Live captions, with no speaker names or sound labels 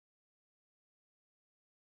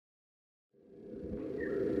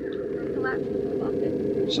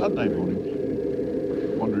Sunday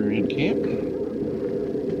morning. Wandering around camp.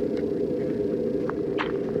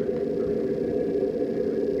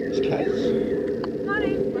 There's Kaz.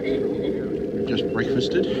 We've just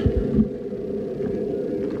breakfasted.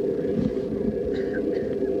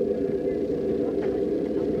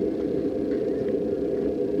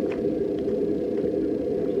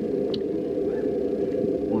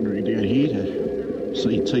 Wandering down here to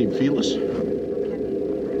see Team Fearless.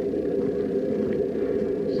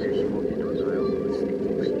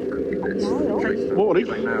 Morning.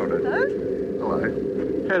 Hello.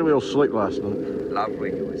 How did we all sleep last night?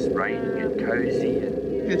 Lovely. It was raining and cosy.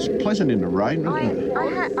 It's pleasant in the rain, isn't it?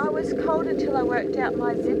 I was cold until I worked out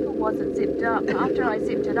my zipper wasn't zipped up. After I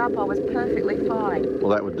zipped it up, I was perfectly fine.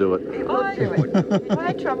 Well, that would do it. It would do it. I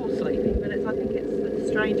had trouble sleeping, but I think it's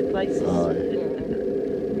strange places. Oh, yeah.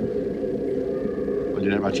 Well, you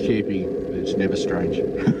know much camping, it's never strange.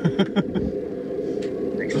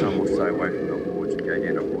 Next time we'll stay away from the boards and go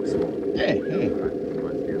down a horse walk. Yeah, yeah.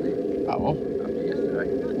 Oh well. After yesterday.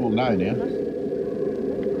 We'll know now.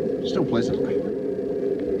 Still pleasant.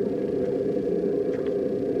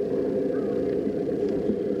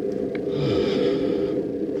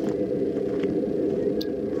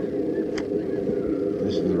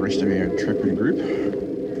 This is the rest of our intrepid group.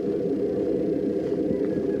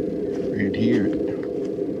 Around here at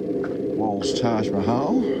Wal's Taj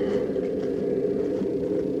Mahal.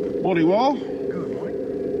 Morning, Wal. Good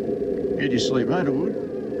morning. How'd you sleep, mate? Or wood?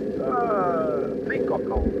 Feet got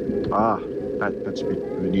cold. Ah, that's a bit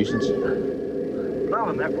of a nuisance. Other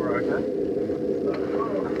than that, we're okay.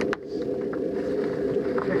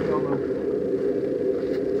 Checked on the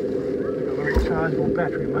rechargeable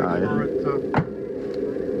battery, mate. Ah, yeah. For it,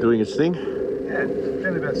 Doing its thing? yeah, it's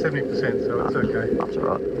only about 70%, so it's okay. That's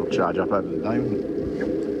alright. It'll charge up over the day, won't it?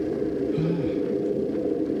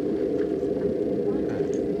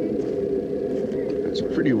 It's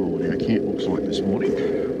pretty well what our camp looks like this morning.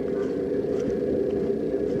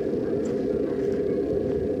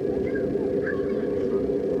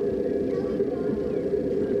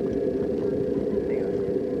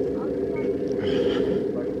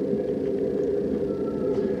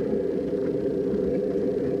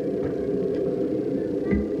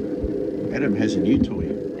 Adam has a new toy.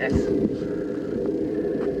 Yes.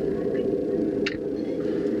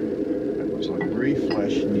 That looks like a very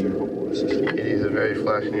flash new hot water system. It is a very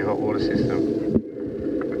flash new hot water system,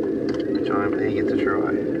 which I'm eager to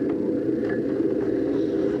try.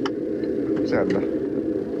 Sound So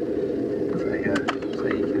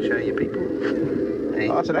you can show your people. Hey.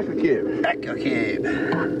 Oh, it's an aqua cube. Aqua Cube.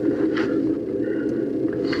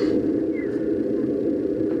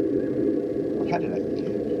 I've had an aqua cube.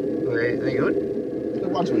 They good? The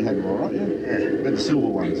ones we had were alright, yeah. Yeah. We had the silver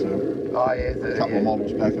one, so Oh yeah. a couple of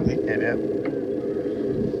models back, I think. Yeah, yeah.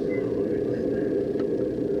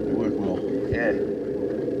 They work well. Yeah.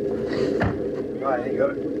 Right, there you go.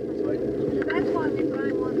 That's why this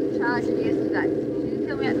phone wasn't charging yesterday. She didn't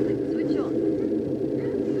tell me how to flick the switch on.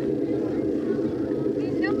 Can you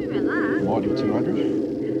tell me about that? Mighty 200.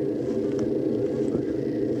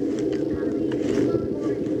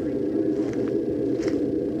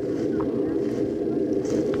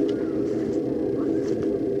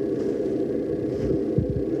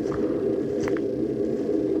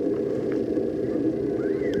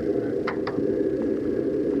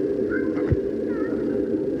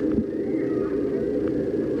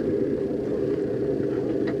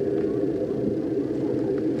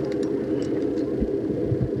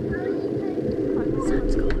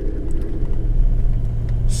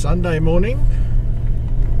 Sunday morning,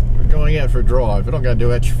 we're going out for a drive. We're not going to do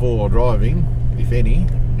H4 driving, if any,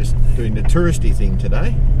 just doing the touristy thing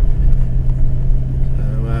today.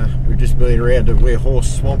 So, we've just been around to where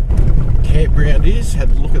Horse Swamp campground is, had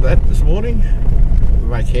a look at that this morning. We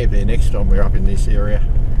may camp there next time we're up in this area.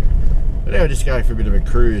 But now we're just going for a bit of a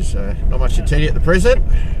cruise. Not much to tell you at the present.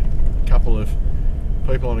 A couple of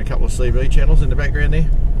people on a couple of CB channels in the background there.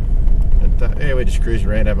 And yeah, we're just cruising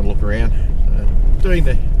around, having a look around. Doing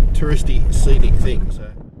the touristy scenic things.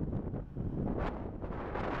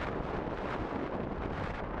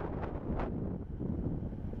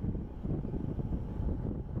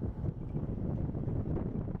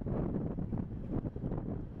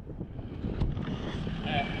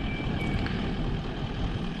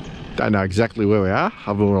 Don't know exactly where we are,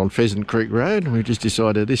 other than on Pheasant Creek Road. We've just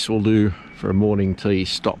decided this will do for a morning tea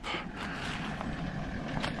stop.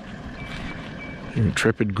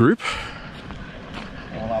 Intrepid group.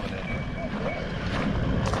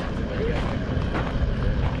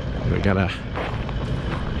 We're gonna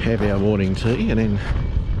have our morning tea and then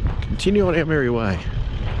continue on our merry way.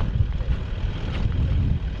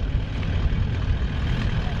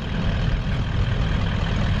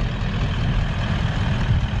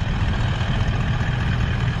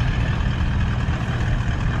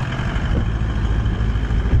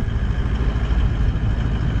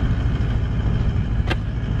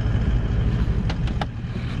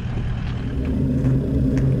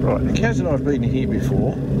 Kaz and I have been here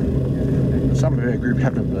before. Some of our group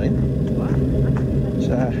haven't been.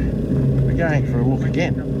 So we're going for a look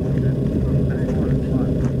again.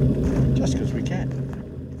 Just because we can.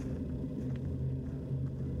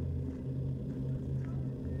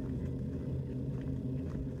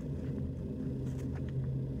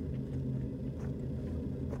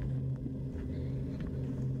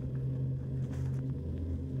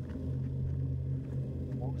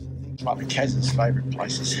 Might be Kaz's favourite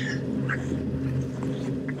places.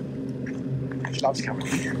 She loves coming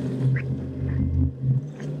here.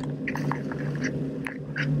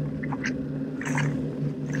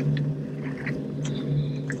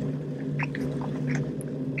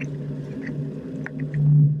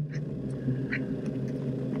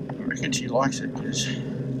 I reckon she likes it because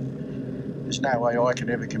there's no way I can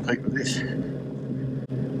ever compete with this.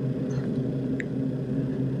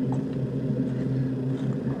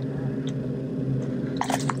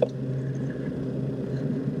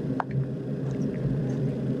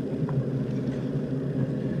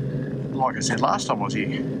 Like I said last time I was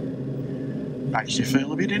here, makes you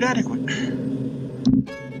feel a bit inadequate.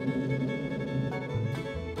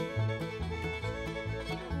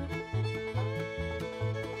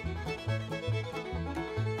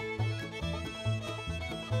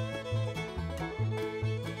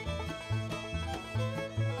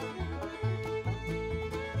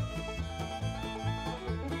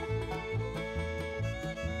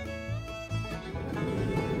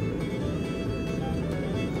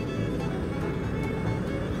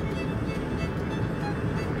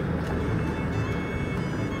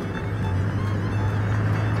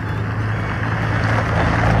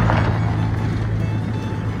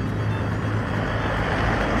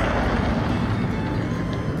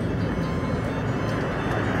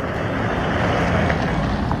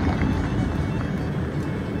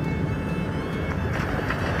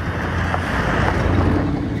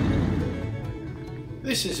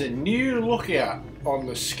 This is a new lookout on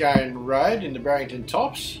the Scone Road in the Barrington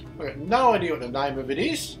Tops. I've got no idea what the name of it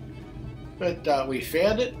is, but we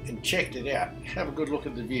found it and checked it out. Have a good look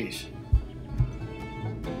at the views.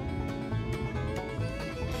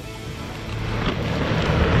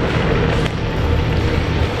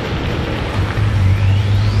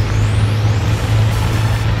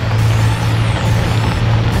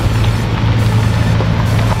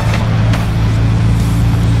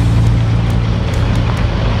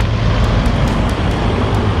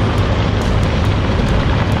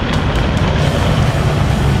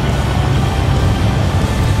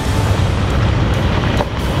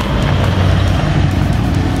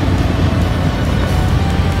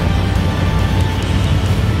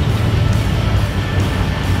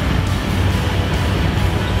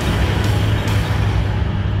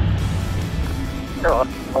 Alright,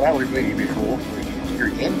 I know we've been here before, we're here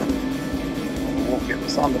again. We'll walk out the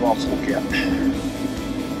Thunderbolts lookout.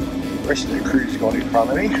 The rest of the crew's got in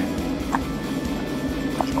front of me.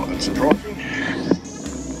 It's not that surprising.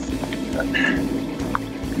 But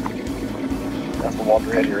enough to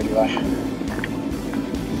wander out here anyway.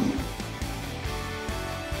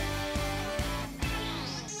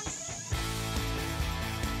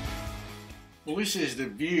 Well, this is the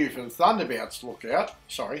view from Thunderbolts lookout.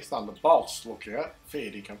 Sorry, Thunderbolts lookout. Fair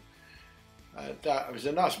dinkum. It was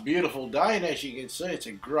a nice, beautiful day, and as you can see, it's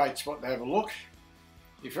a great spot to have a look.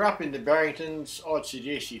 If you're up in the Barringtons, I'd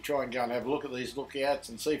suggest you try and go and have a look at these lookouts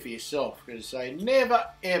and see for yourself, because they never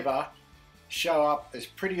ever show up as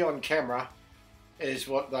pretty on camera as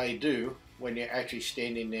what they do when you're actually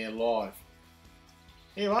standing there live.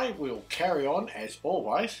 Anyway, we'll carry on as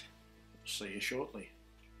always. See you shortly.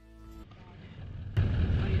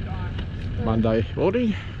 Monday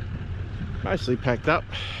morning, mostly packed up.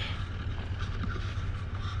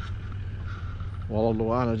 While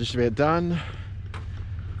Luana just about done.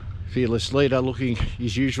 Fearless leader looking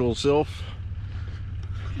his usual self.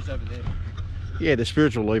 She's over there. Yeah, the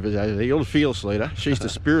spiritual leader's over there. You're the fearless leader. She's the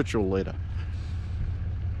spiritual leader.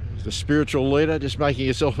 The spiritual leader, just making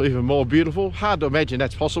yourself even more beautiful. Hard to imagine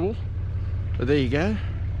that's possible, but there you go.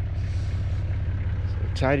 So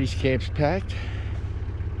Tony's camp's packed.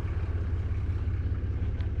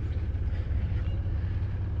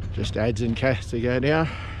 Just adds in cash to go now.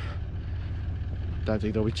 Don't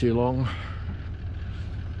think they'll be too long.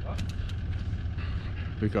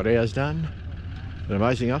 We've got ours done. And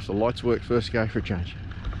amazing enough, the lights work first go for a change.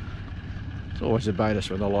 It's always a bonus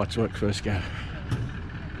when the lights work first go.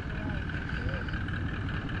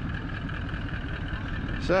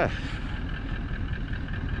 So,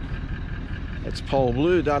 it's Pol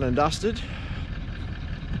Blue done and dusted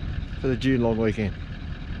for the June long weekend.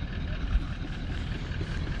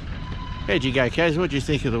 How'd you go, Kaz? What'd you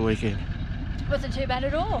think of the weekend? Wasn't too bad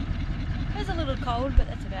at all. It was a little cold, but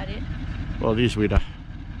that's about it. Well, it is winter.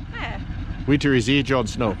 Yeah. Winter is here, Jon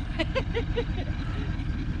Snow.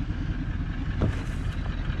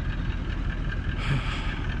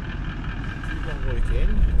 Long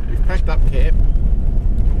weekend. We've packed up camp.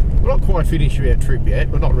 We're not quite finished with our trip yet.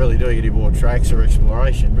 We're not really doing any more tracks or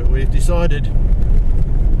exploration, but we've decided,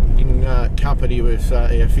 in company with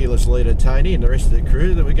our fearless leader Tony and the rest of the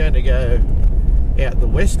crew, that we're going to go out the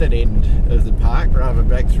western end of the park rather than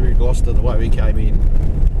back through Gloucester the way we came in.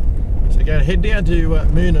 So we're going to head down to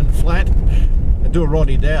Moonan Flat and do a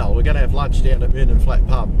Ronnie Dowell. We're going to have lunch down at Moonan Flat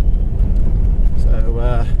Pub.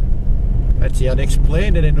 So that's our next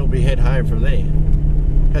plan, and then we'll be head home from there.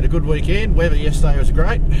 Had a good weekend. Weather yesterday was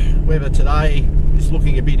great. Weather today is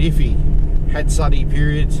looking a bit iffy. Had sunny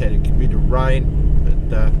periods, had a bit of rain,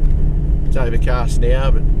 but it's overcast now.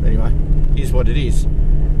 But anyway, here's what it is.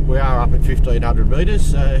 We are up at 1500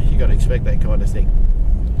 metres, so you got to expect that kind of thing.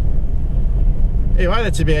 Anyway,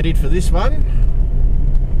 that's about it for this one.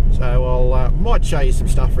 So I might show you some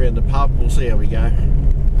stuff around the pub. We'll see how we go.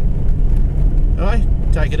 Alright,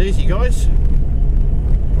 take it easy, guys.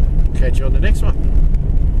 Catch you on the next one.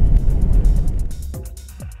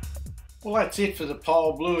 Well, that's it for the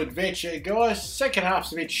Pol Blue adventure, guys. Second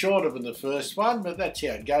half's a bit shorter than the first one, but that's how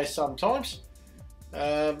it goes sometimes.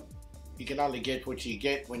 You can only get what you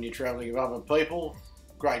get when you're travelling with other people.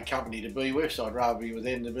 Great company to be with, so I'd rather be with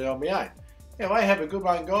them than be on my own. Anyway, have a good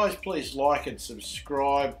one, guys. Please like and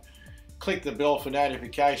subscribe. Click the bell for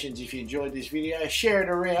notifications if you enjoyed this video. Share it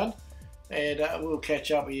around, and we'll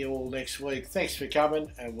catch up with you all next week. Thanks for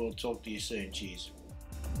coming, and we'll talk to you soon. Cheers.